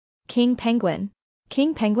King penguin.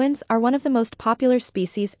 King penguins are one of the most popular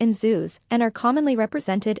species in zoos and are commonly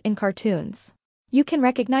represented in cartoons. You can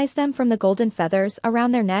recognize them from the golden feathers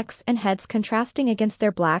around their necks and heads contrasting against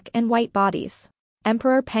their black and white bodies.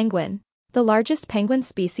 Emperor penguin. The largest penguin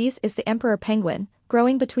species is the emperor penguin,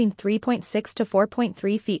 growing between 3.6 to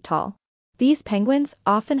 4.3 feet tall. These penguins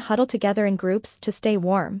often huddle together in groups to stay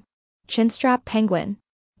warm. Chinstrap penguin.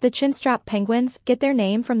 The chinstrap penguins get their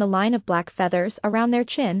name from the line of black feathers around their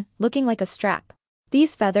chin, looking like a strap.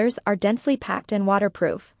 These feathers are densely packed and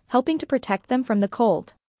waterproof, helping to protect them from the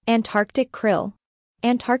cold. Antarctic krill.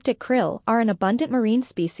 Antarctic krill are an abundant marine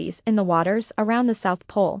species in the waters around the South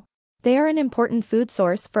Pole. They are an important food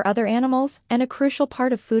source for other animals and a crucial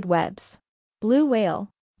part of food webs. Blue whale.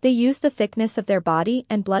 They use the thickness of their body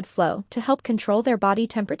and blood flow to help control their body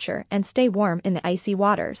temperature and stay warm in the icy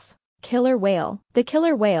waters. Killer whale. The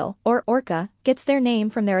killer whale, or orca, gets their name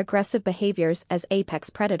from their aggressive behaviors as apex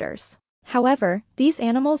predators. However, these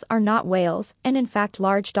animals are not whales and in fact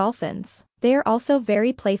large dolphins. They are also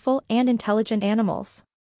very playful and intelligent animals.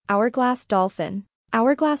 Hourglass dolphin.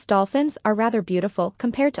 Hourglass dolphins are rather beautiful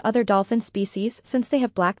compared to other dolphin species since they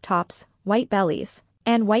have black tops, white bellies,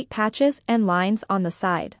 and white patches and lines on the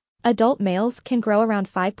side. Adult males can grow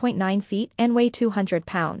around 5.9 feet and weigh 200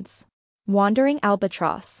 pounds. Wandering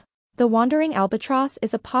albatross. The wandering albatross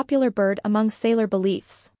is a popular bird among sailor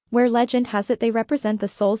beliefs, where legend has it they represent the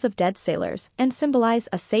souls of dead sailors and symbolize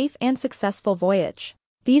a safe and successful voyage.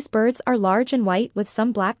 These birds are large and white with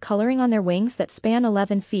some black coloring on their wings that span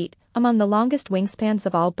 11 feet, among the longest wingspans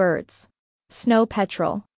of all birds. Snow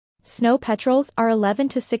petrel. Snow petrels are 11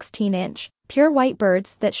 to 16-inch, pure white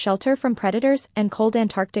birds that shelter from predators and cold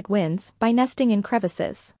Antarctic winds by nesting in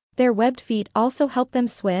crevices. Their webbed feet also help them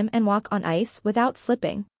swim and walk on ice without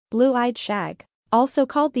slipping. Blue-eyed shag. Also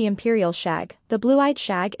called the imperial shag, the blue-eyed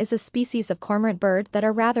shag is a species of cormorant bird that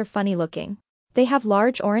are rather funny-looking. They have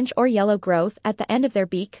large orange or yellow growth at the end of their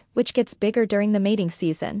beak, which gets bigger during the mating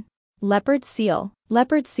season. Leopard seal.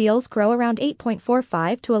 Leopard seals grow around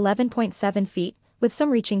 8.45 to 11.7 feet, with some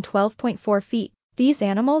reaching 12.4 feet. These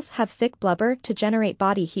animals have thick blubber to generate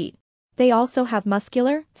body heat. They also have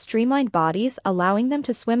muscular, streamlined bodies allowing them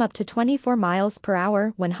to swim up to 24 miles per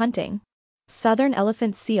hour when hunting. Southern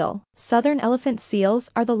elephant seal. Southern elephant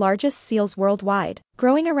seals are the largest seals worldwide,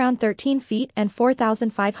 growing around 13 feet and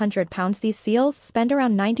 4,500 pounds. These seals spend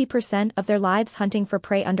around 90% of their lives hunting for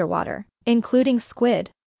prey underwater, including squid,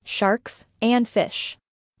 sharks, and fish.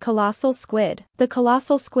 Colossal squid. The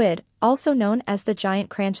colossal squid, also known as the giant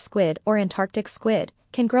cranch squid or Antarctic squid,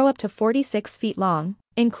 can grow up to 46 feet long,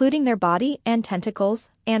 including their body and tentacles,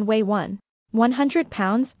 and weigh 100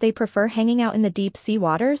 pounds. They prefer hanging out in the deep sea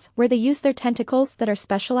waters where they use their tentacles that are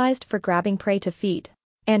specialized for grabbing prey to feed.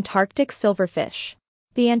 Antarctic silverfish.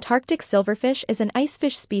 The Antarctic silverfish is an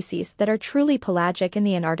icefish species that are truly pelagic in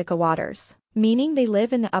the Antarctica waters, meaning they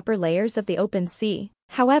live in the upper layers of the open sea.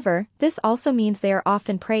 However, this also means they are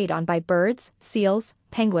often preyed on by birds, seals,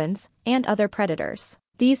 penguins, and other predators.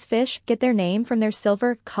 These fish get their name from their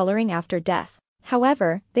silver coloring after death.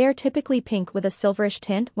 However, they are typically pink with a silverish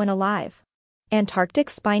tint when alive. Antarctic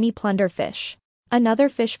spiny plunderfish. Another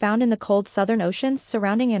fish found in the cold southern oceans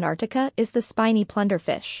surrounding Antarctica is the spiny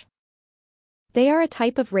plunderfish. They are a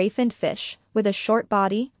type of ray-finned fish, with a short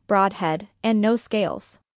body, broad head, and no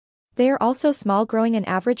scales. They are also small, growing an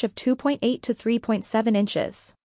average of 2.8 to 3.7 inches.